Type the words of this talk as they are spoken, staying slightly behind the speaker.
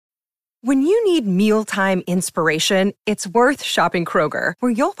When you need mealtime inspiration, it's worth shopping Kroger,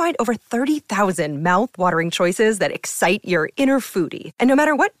 where you'll find over 30,000 mouth-watering choices that excite your inner foodie. And no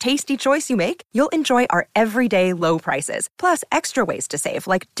matter what tasty choice you make, you'll enjoy our everyday low prices, plus extra ways to save,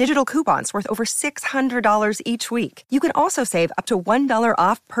 like digital coupons worth over $600 each week. You can also save up to $1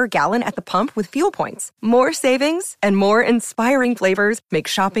 off per gallon at the pump with fuel points. More savings and more inspiring flavors make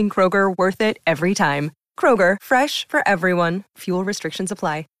shopping Kroger worth it every time. Kroger, fresh for everyone. Fuel restrictions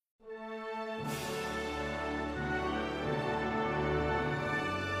apply.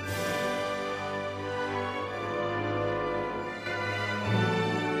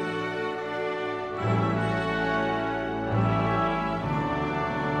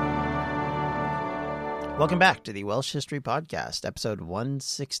 Welcome back to the Welsh History Podcast, episode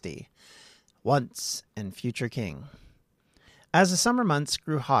 160, Once and Future King. As the summer months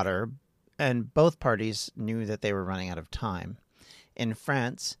grew hotter, and both parties knew that they were running out of time, in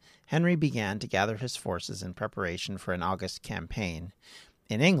France, Henry began to gather his forces in preparation for an August campaign.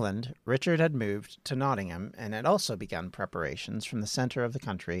 In England, Richard had moved to Nottingham and had also begun preparations from the center of the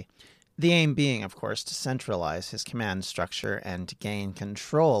country, the aim being, of course, to centralize his command structure and to gain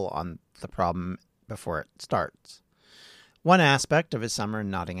control on the problem before it starts. One aspect of his summer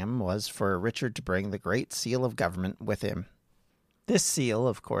in Nottingham was for Richard to bring the Great Seal of Government with him. This seal,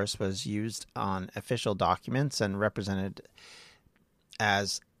 of course, was used on official documents and represented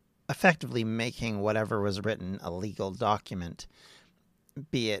as effectively making whatever was written a legal document,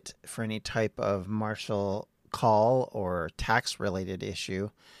 be it for any type of martial call or tax-related issue.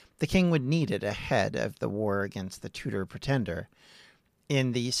 The king would need it ahead of the war against the Tudor pretender.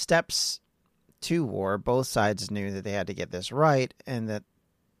 In the steps to war, both sides knew that they had to get this right and that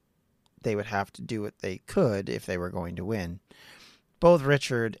they would have to do what they could if they were going to win. Both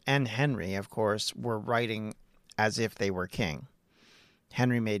Richard and Henry, of course, were writing as if they were king.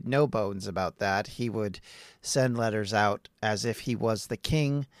 Henry made no bones about that. He would send letters out as if he was the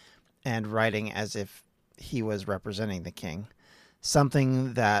king and writing as if he was representing the king,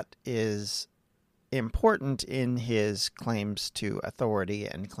 something that is important in his claims to authority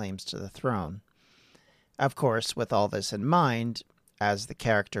and claims to the throne. Of course, with all this in mind, as the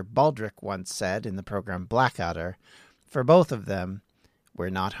character Baldric once said in the program Blackadder, for both of them, we're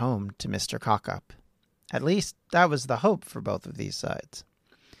not home to Mr. Cockup. At least, that was the hope for both of these sides.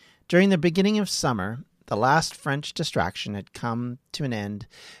 During the beginning of summer, the last French distraction had come to an end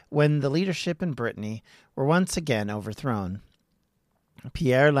when the leadership in Brittany were once again overthrown.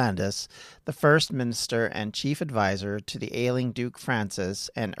 Pierre Landais, the first minister and chief advisor to the ailing Duke Francis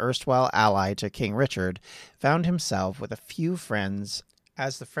and erstwhile ally to King Richard, found himself with a few friends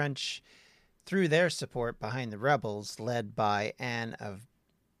as the French threw their support behind the rebels led by Anne of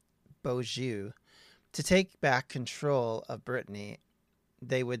Beaujeu to take back control of Brittany.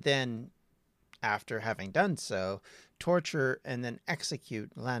 They would then, after having done so, torture and then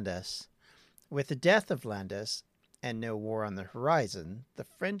execute Landais. With the death of Landais, and no war on the horizon, the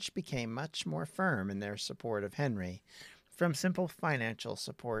French became much more firm in their support of Henry, from simple financial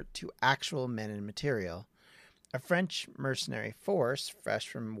support to actual men and material. A French mercenary force, fresh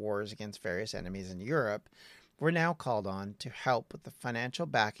from wars against various enemies in Europe, were now called on to help with the financial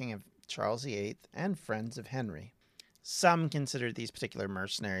backing of Charles VIII and friends of Henry. Some considered these particular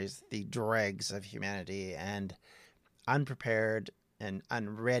mercenaries the dregs of humanity and unprepared and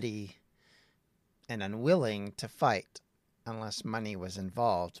unready and unwilling to fight unless money was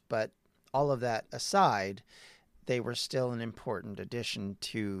involved. But all of that aside, they were still an important addition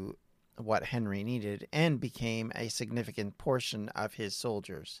to what Henry needed and became a significant portion of his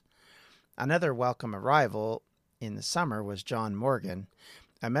soldiers. Another welcome arrival in the summer was John Morgan,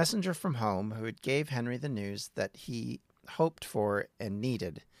 a messenger from home who gave Henry the news that he hoped for and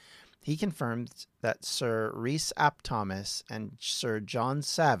needed. He confirmed that Sir Rhys ap Thomas and Sir John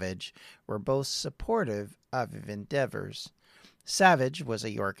Savage were both supportive of his endeavors. Savage was a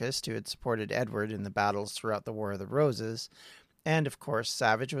Yorkist who had supported Edward in the battles throughout the War of the Roses, and of course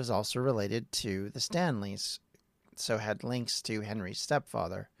Savage was also related to the Stanleys, so had links to Henry's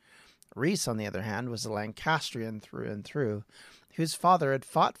stepfather. Rhys, on the other hand, was a Lancastrian through and through, whose father had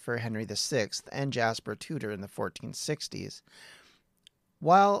fought for Henry VI and Jasper Tudor in the 1460s.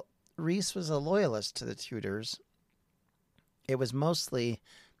 While Rhys was a loyalist to the Tudors, it was mostly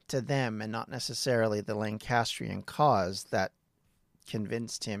to them and not necessarily the Lancastrian cause that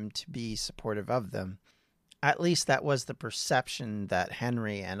convinced him to be supportive of them. At least that was the perception that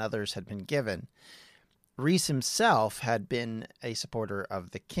Henry and others had been given. Rhys himself had been a supporter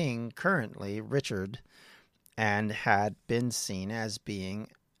of the king, currently Richard, and had been seen as being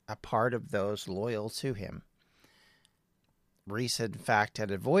a part of those loyal to him. Rhys, in fact, had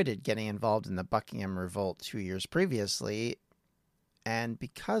avoided getting involved in the Buckingham Revolt 2 years previously, and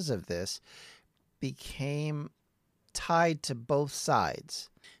because of this, became tied to both sides.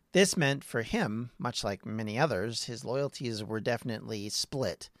 This meant for him, much like many others, his loyalties were definitely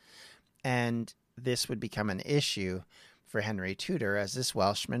split, and this would become an issue for Henry Tudor, as this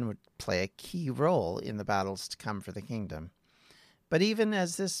Welshman would play a key role in the battles to come for the kingdom. But even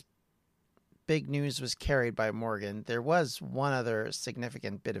as this big news was carried by Morgan, there was one other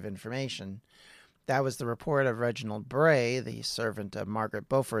significant bit of information. That was the report of Reginald Bray, the servant of Margaret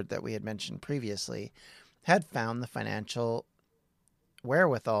Beaufort that we had mentioned previously, had found the financial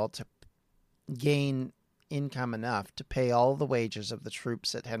wherewithal to gain income enough to pay all the wages of the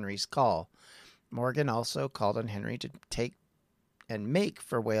troops at Henry's call. Morgan also called on Henry to take and make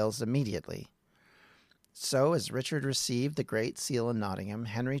for Wales immediately. So, as Richard received the Great Seal in Nottingham,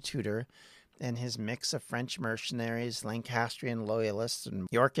 Henry Tudor and his mix of French mercenaries, Lancastrian loyalists, and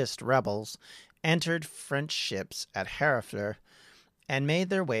Yorkist rebels entered French ships at Harefleur and made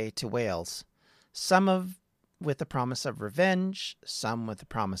their way to Wales, some with the promise of revenge, some with the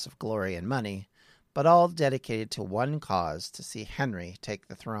promise of glory and money, but all dedicated to one cause: to see Henry take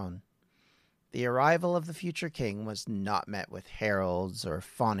the throne. The arrival of the future king was not met with heralds or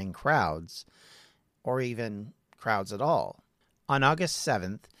fawning crowds, or even crowds at all. On August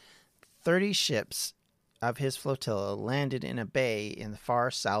 7th, 30 ships of his flotilla landed in a bay in the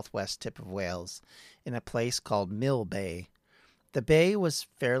far southwest tip of Wales, in a place called Mill Bay. The bay was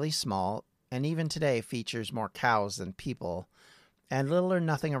fairly small, and even today features more cows than people, and little or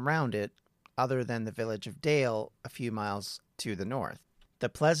nothing around it other than the village of Dale a few miles to the north. The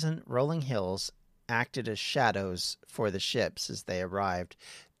pleasant rolling hills acted as shadows for the ships as they arrived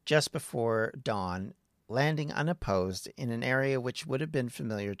just before dawn, landing unopposed in an area which would have been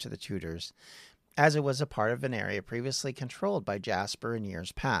familiar to the Tudors, as it was a part of an area previously controlled by Jasper in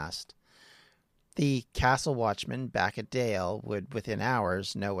years past. The castle watchman back at Dale would within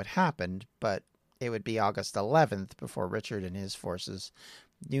hours know what happened, but it would be August 11th before Richard and his forces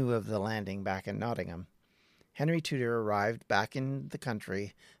knew of the landing back in Nottingham. Henry Tudor arrived back in the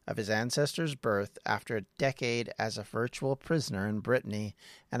country of his ancestors' birth after a decade as a virtual prisoner in Brittany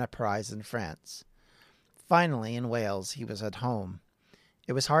and a prize in France. Finally, in Wales, he was at home.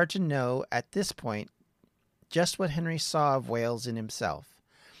 It was hard to know at this point just what Henry saw of Wales in himself.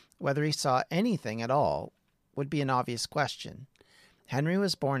 Whether he saw anything at all would be an obvious question. Henry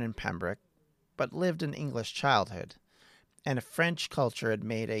was born in Pembroke, but lived an English childhood, and a French culture had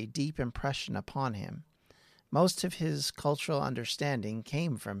made a deep impression upon him. Most of his cultural understanding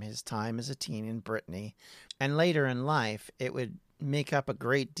came from his time as a teen in Brittany, and later in life it would make up a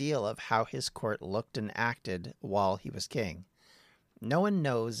great deal of how his court looked and acted while he was king. No one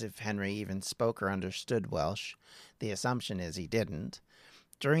knows if Henry even spoke or understood Welsh. The assumption is he didn't.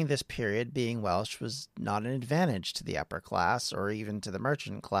 During this period, being Welsh was not an advantage to the upper class or even to the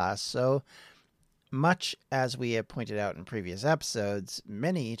merchant class, so much as we have pointed out in previous episodes,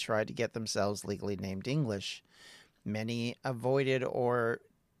 many tried to get themselves legally named English. Many avoided or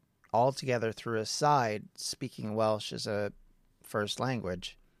altogether threw aside speaking Welsh as a first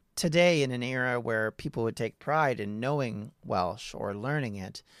language. Today, in an era where people would take pride in knowing Welsh or learning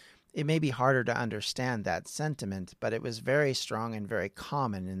it, it may be harder to understand that sentiment, but it was very strong and very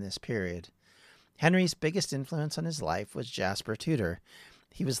common in this period. Henry's biggest influence on his life was Jasper Tudor.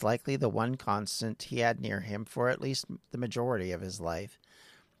 He was likely the one constant he had near him for at least the majority of his life.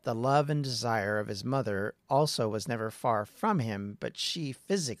 The love and desire of his mother also was never far from him, but she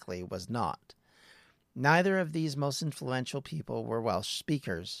physically was not. Neither of these most influential people were Welsh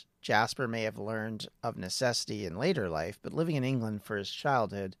speakers. Jasper may have learned of necessity in later life, but living in England for his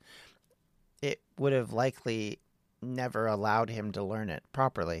childhood, it would have likely never allowed him to learn it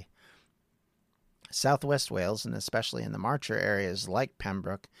properly. Southwest Wales, and especially in the Marcher areas like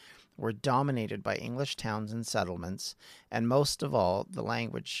Pembroke, were dominated by English towns and settlements, and most of all, the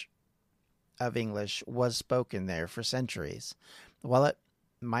language of English was spoken there for centuries. While it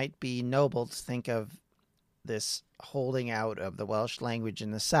might be noble to think of this holding out of the Welsh language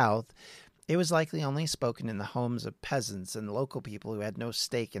in the south, it was likely only spoken in the homes of peasants and local people who had no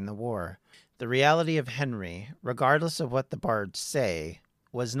stake in the war. The reality of Henry, regardless of what the bards say,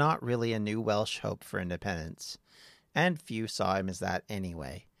 was not really a new Welsh hope for independence, and few saw him as that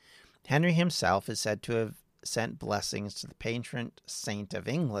anyway. Henry himself is said to have sent blessings to the patron saint of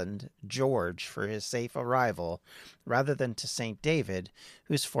England, George, for his safe arrival, rather than to St. David,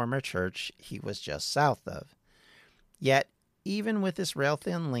 whose former church he was just south of. Yet, even with this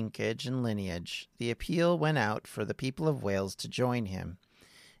rail-thin linkage and lineage, the appeal went out for the people of Wales to join him.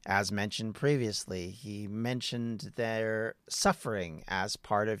 As mentioned previously, he mentioned their suffering as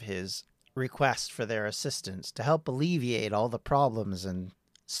part of his request for their assistance to help alleviate all the problems and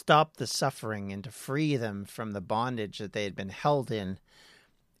stop the suffering and to free them from the bondage that they had been held in.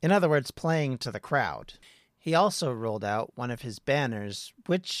 In other words, playing to the crowd. He also rolled out one of his banners,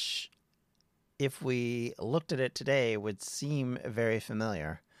 which, if we looked at it today, would seem very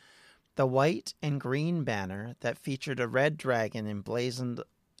familiar. The white and green banner that featured a red dragon emblazoned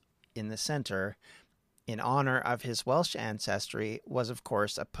in the center in honor of his Welsh ancestry was, of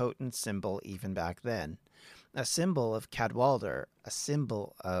course, a potent symbol even back then. A symbol of Cadwaladr, a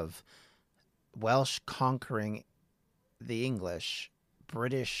symbol of Welsh conquering the English,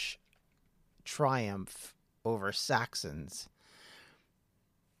 British triumph over Saxons.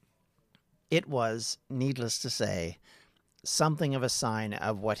 It was, needless to say, something of a sign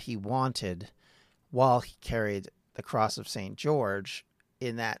of what he wanted while he carried the Cross of St. George,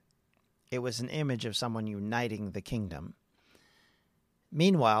 in that it was an image of someone uniting the kingdom.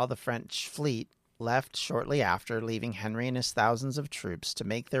 Meanwhile, the French fleet left shortly after, leaving Henry and his thousands of troops to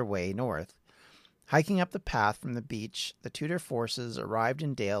make their way north. Hiking up the path from the beach, the Tudor forces arrived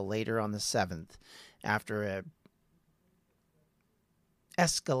in Dale later on the 7th, after a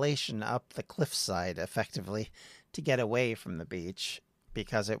escalation up the cliffside, effectively, to get away from the beach,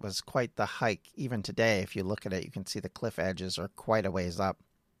 because it was quite the hike. Even today, if you look at it, you can see the cliff edges are quite a ways up.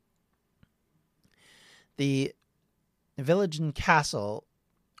 The village and castle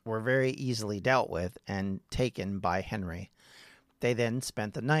were very easily dealt with and taken by Henry. They then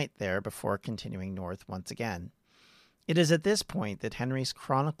spent the night there before continuing north once again. It is at this point that Henry's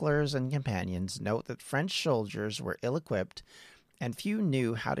chroniclers and companions note that French soldiers were ill-equipped and few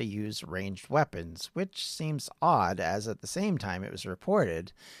knew how to use ranged weapons, which seems odd, as at the same time it was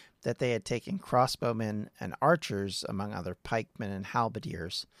reported that they had taken crossbowmen and archers, among other pikemen and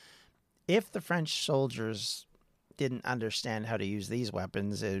halberdiers. If the French soldiers didn't understand how to use these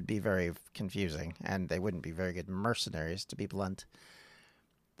weapons, it would be very confusing, and they wouldn't be very good mercenaries, to be blunt.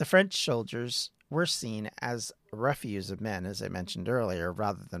 The French soldiers were seen as refuse of men, as I mentioned earlier,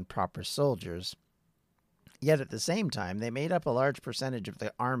 rather than proper soldiers. Yet at the same time, they made up a large percentage of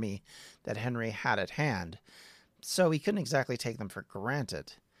the army that Henry had at hand, so he couldn't exactly take them for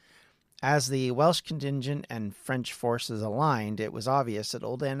granted. As the Welsh contingent and French forces aligned, it was obvious that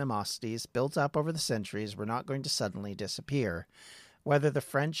old animosities built up over the centuries were not going to suddenly disappear. Whether the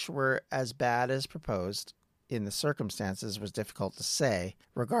French were as bad as proposed in the circumstances was difficult to say.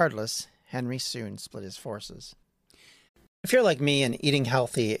 Regardless, Henry soon split his forces. If you're like me and eating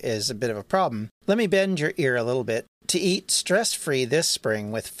healthy is a bit of a problem, let me bend your ear a little bit to eat stress-free this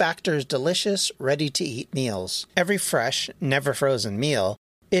spring with Factor's delicious, ready-to-eat meals. Every fresh, never-frozen meal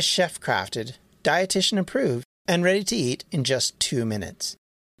is chef-crafted, dietitian-approved, and ready to eat in just 2 minutes.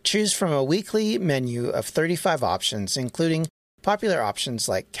 Choose from a weekly menu of 35 options, including popular options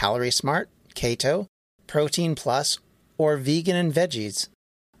like Calorie Smart, Keto, Protein Plus, or Vegan and Veggies.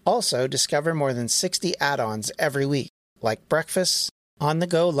 Also, discover more than 60 add-ons every week, like breakfast,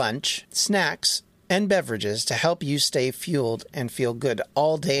 on-the-go lunch, snacks, and beverages to help you stay fueled and feel good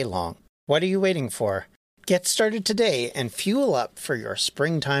all day long. What are you waiting for? Get started today and fuel up for your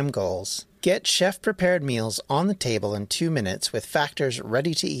springtime goals. Get chef-prepared meals on the table in 2 minutes with Factor's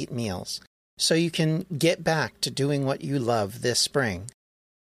ready-to-eat meals, so you can get back to doing what you love this spring.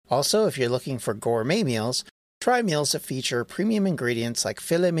 Also, if you're looking for gourmet meals, try meals that feature premium ingredients like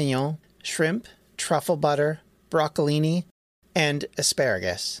filet mignon, shrimp, truffle butter, broccolini, and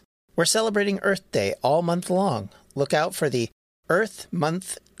asparagus. We're celebrating Earth Day all month long. Look out for the Earth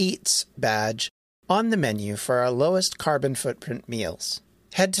Month Eats badge on the menu for our lowest carbon footprint meals.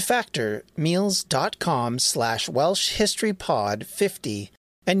 Head to factormeals.com/WelshHistoryPod50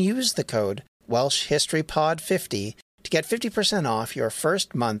 and use the code WelshHistoryPod50 to get 50% off your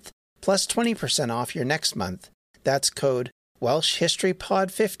first month plus 20% off your next month. That's code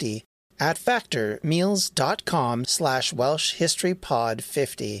WelshHistoryPod50 at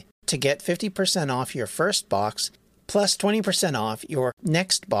factormeals.com/WelshHistoryPod50 to get 50% off your first box plus 20% off your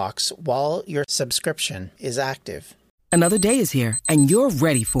next box while your subscription is active. Another day is here, and you're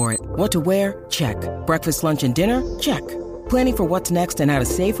ready for it. What to wear? Check. Breakfast, lunch, and dinner? Check. Planning for what's next and how to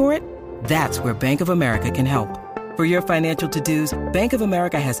save for it? That's where Bank of America can help. For your financial to-dos, Bank of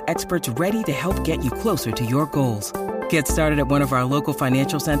America has experts ready to help get you closer to your goals. Get started at one of our local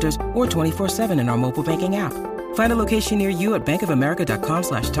financial centers or 24/7 in our mobile banking app. Find a location near you at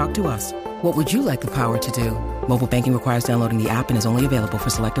bankofamerica.com/talktous. What would you like the power to do? Mobile banking requires downloading the app and is only available for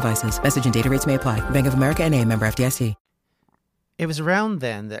select devices. Message and data rates may apply. Bank of America N.A., member FDIC. It was around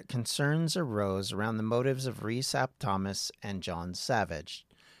then that concerns arose around the motives of Rhys ap Thomas and John Savage.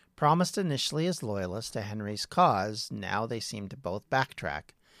 Promised initially as loyalists to Henry's cause, now they seemed to both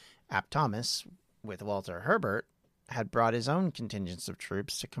backtrack. Ap Thomas, with Walter Herbert, had brought his own contingents of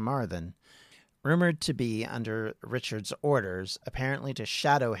troops to Carmarthen, rumored to be under Richard's orders, apparently to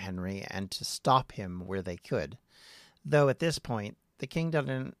shadow Henry and to stop him where they could. Though at this point, the king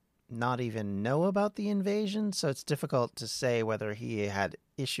doesn't not even know about the invasion, so it's difficult to say whether he had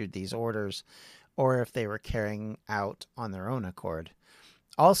issued these orders or if they were carrying out on their own accord.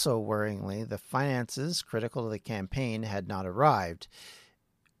 Also, worryingly, the finances critical to the campaign had not arrived,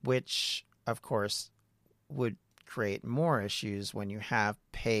 which, of course, would create more issues when you have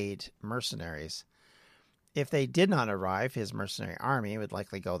paid mercenaries. If they did not arrive, his mercenary army would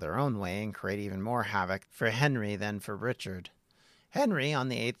likely go their own way and create even more havoc for Henry than for Richard. Henry, on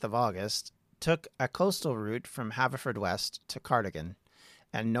the 8th of August, took a coastal route from Haverfordwest to Cardigan,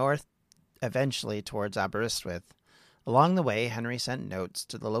 and north eventually towards Aberystwyth. Along the way, Henry sent notes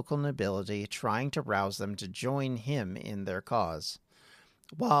to the local nobility trying to rouse them to join him in their cause.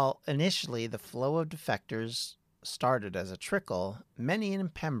 While initially the flow of defectors started as a trickle, many in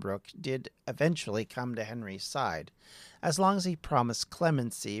Pembroke did eventually come to Henry's side, as long as he promised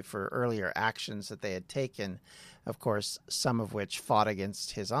clemency for earlier actions that they had taken, of course, some of which fought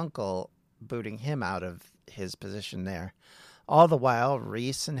against his uncle, booting him out of his position there. All the while,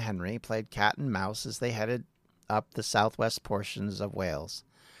 Rhys and Henry played cat and mouse as they headed up the southwest portions of Wales,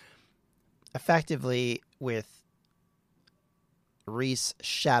 effectively with Rhys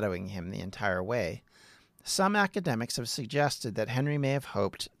shadowing him the entire way. Some academics have suggested that Henry may have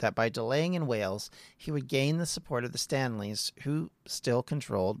hoped that by delaying in Wales, he would gain the support of the Stanleys, who still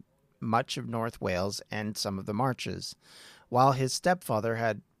controlled much of North Wales and some of the marches, while his stepfather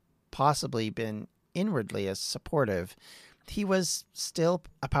had possibly been inwardly as supportive. He was still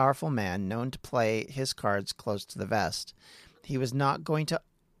a powerful man, known to play his cards close to the vest. He was not going to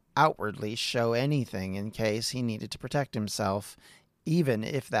outwardly show anything in case he needed to protect himself, even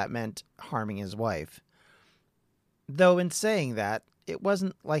if that meant harming his wife. Though in saying that, it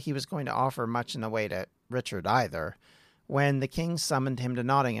wasn't like he was going to offer much in the way to Richard either. When the king summoned him to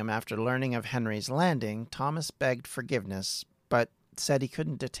Nottingham after learning of Henry's landing, Thomas begged forgiveness, but said he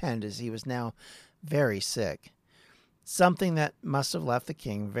couldn't attend as he was now very sick. Something that must have left the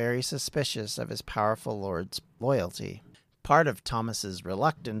king very suspicious of his powerful lord's loyalty. Part of Thomas's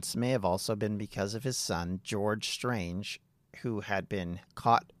reluctance may have also been because of his son, George Strange, who had been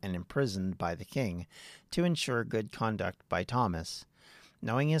caught and imprisoned by the king to ensure good conduct by Thomas.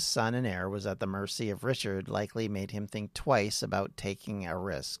 Knowing his son and heir was at the mercy of Richard likely made him think twice about taking a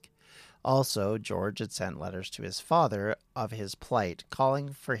risk. Also, George had sent letters to his father of his plight,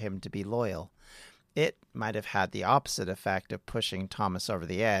 calling for him to be loyal. It might have had the opposite effect of pushing Thomas over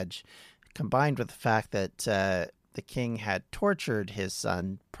the edge, combined with the fact that the king had tortured his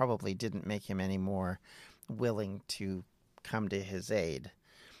son probably didn't make him any more willing to come to his aid.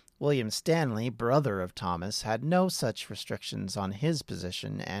 William Stanley, brother of Thomas, had no such restrictions on his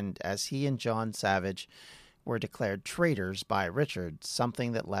position, and as he and John Savage were declared traitors by Richard,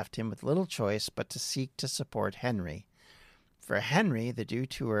 something that left him with little choice but to seek to support Henry. For Henry, the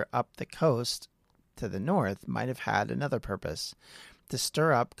detour up the coast to the north might have had another purpose, to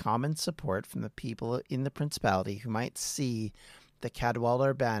stir up common support from the people in the principality who might see the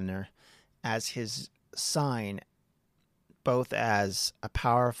Cadwallader banner as his sign, both as a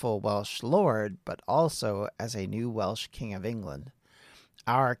powerful Welsh lord, but also as a new Welsh king of England.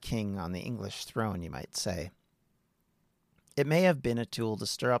 Our king on the English throne, you might say. It may have been a tool to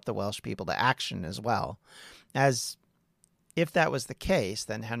stir up the Welsh people to action as well, as if that was the case,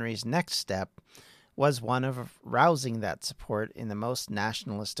 then Henry's next step was one of rousing that support in the most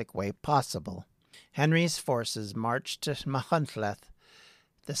nationalistic way possible. Henry's forces marched to Machynlleth,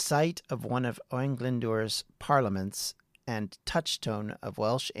 the site of one of Owain Glyndwr's parliaments and touchstone of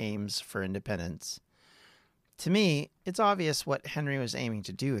Welsh aims for independence. To me, it's obvious what Henry was aiming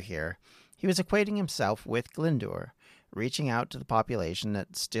to do here. He was equating himself with Glyndwr, reaching out to the population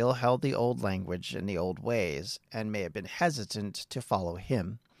that still held the old language and the old ways, and may have been hesitant to follow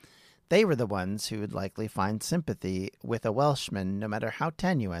him. They were the ones who would likely find sympathy with a Welshman, no matter how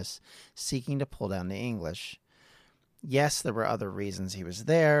tenuous, seeking to pull down the English. Yes, there were other reasons he was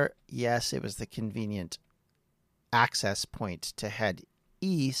there. Yes, it was the convenient access point to head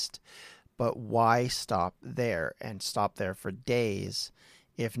east, but why stop there and stop there for days,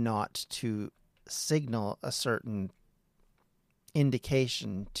 if not to signal a certain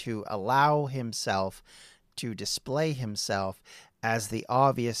indication to allow himself to display himself as the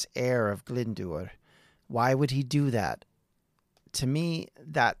obvious heir of Glyndwr? Why would he do that? To me,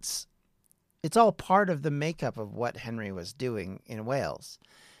 it's all part of the makeup of what Henry was doing in Wales.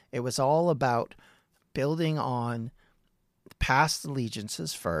 It was all about building on past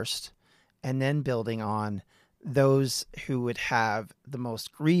allegiances first, and then building on those who would have the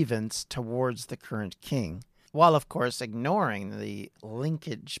most grievance towards the current king, while of course ignoring the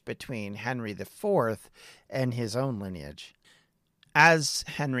linkage between Henry IV and his own lineage. As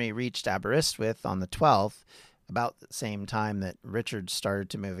Henry reached Aberystwyth on the 12th, about the same time that Richard started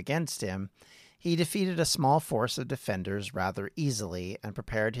to move against him, he defeated a small force of defenders rather easily and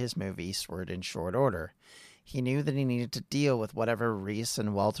prepared his move eastward in short order. He knew that he needed to deal with whatever Rhys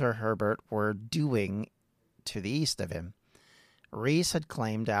and Walter Herbert were doing to the east of him. Rhys had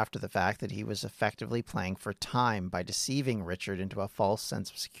claimed after the fact that he was effectively playing for time by deceiving Richard into a false sense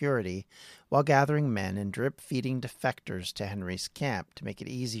of security while gathering men and drip-feeding defectors to Henry's camp to make it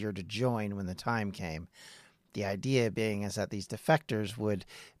easier to join when the time came. The idea being is that these defectors would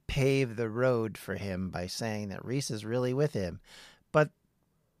pave the road for him by saying that Rhys is really with him. But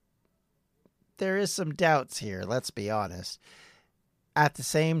there is some doubts here, let's be honest. At the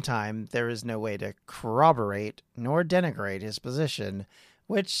same time, there is no way to corroborate nor denigrate his position,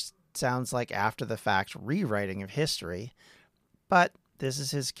 which sounds like after-the-fact rewriting of history, but this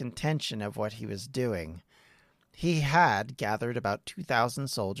is his contention of what he was doing. He had gathered about 2,000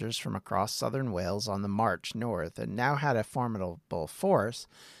 soldiers from across southern Wales on the march north, and now had a formidable force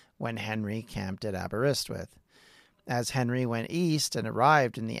when Henry camped at Aberystwyth. As Henry went east and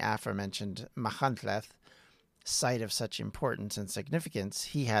arrived in the aforementioned Machynlleth, site of such importance and significance,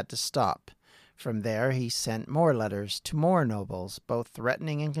 he had to stop. From there he sent more letters to more nobles, both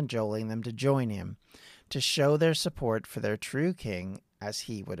threatening and cajoling them to join him, to show their support for their true king as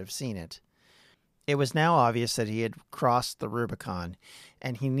he would have seen it. It was now obvious that he had crossed the Rubicon,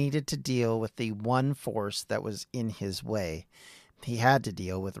 and he needed to deal with the one force that was in his way. He had to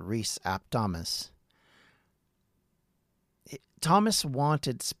deal with Rhys ap Thomas. Thomas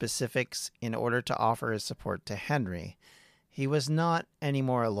wanted specifics in order to offer his support to Henry. He was not any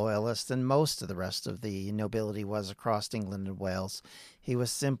more a loyalist than most of the rest of the nobility was across England and Wales. He was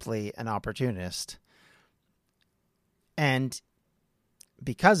simply an opportunist. And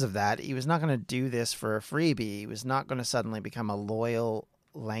because of that, he was not going to do this for a freebie. He was not going to suddenly become a loyal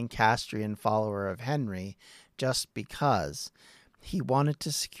Lancastrian follower of Henry just because. He wanted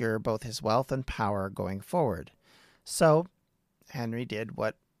to secure both his wealth and power going forward. So Henry did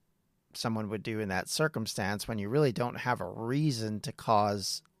what someone would do in that circumstance when you really don't have a reason to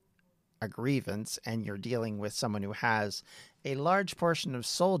cause a grievance and you're dealing with someone who has a large portion of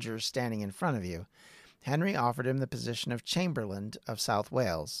soldiers standing in front of you. Henry offered him the position of Chamberlain of South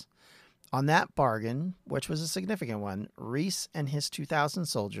Wales. On that bargain, which was a significant one, Rhys and his 2,000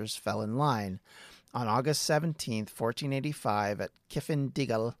 soldiers fell in line. On August 17, 1485, at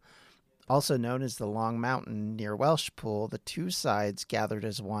Cyffin also known as the Long Mountain near Welshpool, the two sides gathered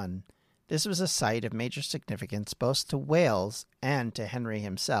as one. This was a site of major significance both to Wales and to Henry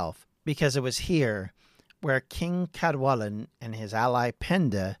himself, because it was here where King Cadwallon and his ally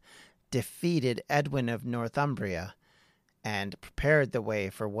Penda defeated Edwin of Northumbria and prepared the way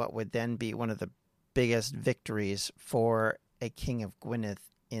for what would then be one of the biggest victories for a King of Gwynedd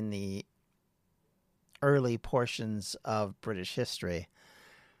in the early portions of British history.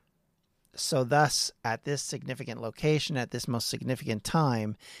 So thus, at this significant location, at this most significant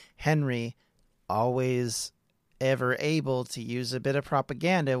time, Henry, always ever able to use a bit of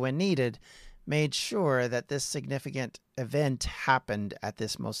propaganda when needed, made sure that this significant event happened at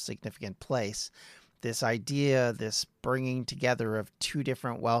this most significant place. This idea, this bringing together of two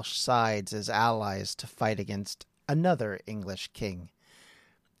different Welsh sides as allies to fight against another English king.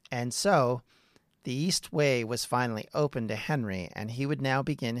 And so the East Way was finally open to Henry, and he would now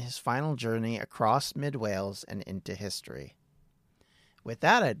begin his final journey across mid-Wales and into history. With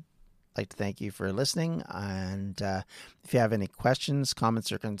that, I'd like to thank you for listening, and if you have any questions,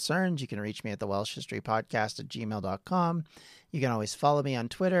 comments, or concerns, you can reach me at the welshhistorypodcast@gmail.com. You can always follow me on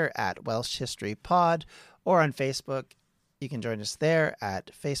Twitter at welshhistorypod, or on Facebook. You can join us there at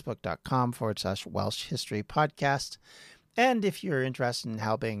facebook.com/welshhistorypodcast. And if you're interested in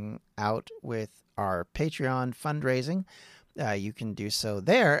helping out with our Patreon fundraising, you can do so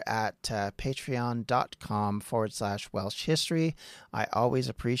there at patreon.com/Welsh History. I always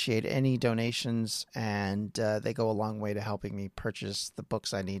appreciate any donations, and they go a long way to helping me purchase the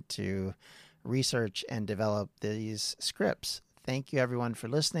books I need to research and develop these scripts. Thank you, everyone, for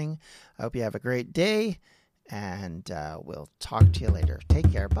listening. I hope you have a great day, and we'll talk to you later.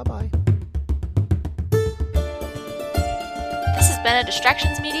 Take care. Bye-bye. This has been a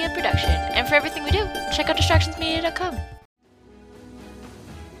Distractions Media production, and for everything we do, check out distractionsmedia.com.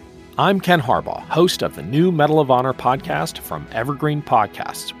 I'm Ken Harbaugh, host of the new Medal of Honor podcast from Evergreen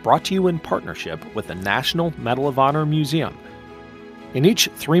Podcasts, brought to you in partnership with the National Medal of Honor Museum. In each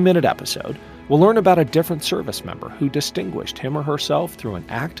 3-minute episode, we'll learn about a different service member who distinguished him or herself through an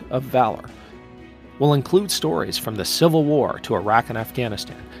act of valor. We'll include stories from the Civil War to Iraq and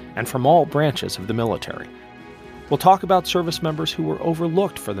Afghanistan, and from all branches of the military. We'll talk about service members who were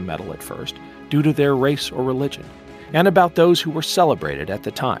overlooked for the medal at first due to their race or religion, and about those who were celebrated at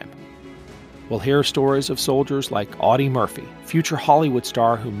the time. We'll hear stories of soldiers like Audie Murphy, future Hollywood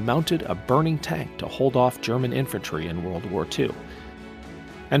star who mounted a burning tank to hold off German infantry in World War II.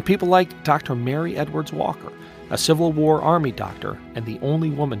 And people like Dr. Mary Edwards Walker, a Civil War Army doctor and the only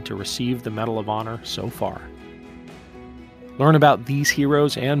woman to receive the Medal of Honor so far. Learn about these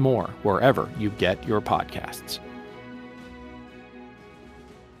heroes and more wherever you get your podcasts.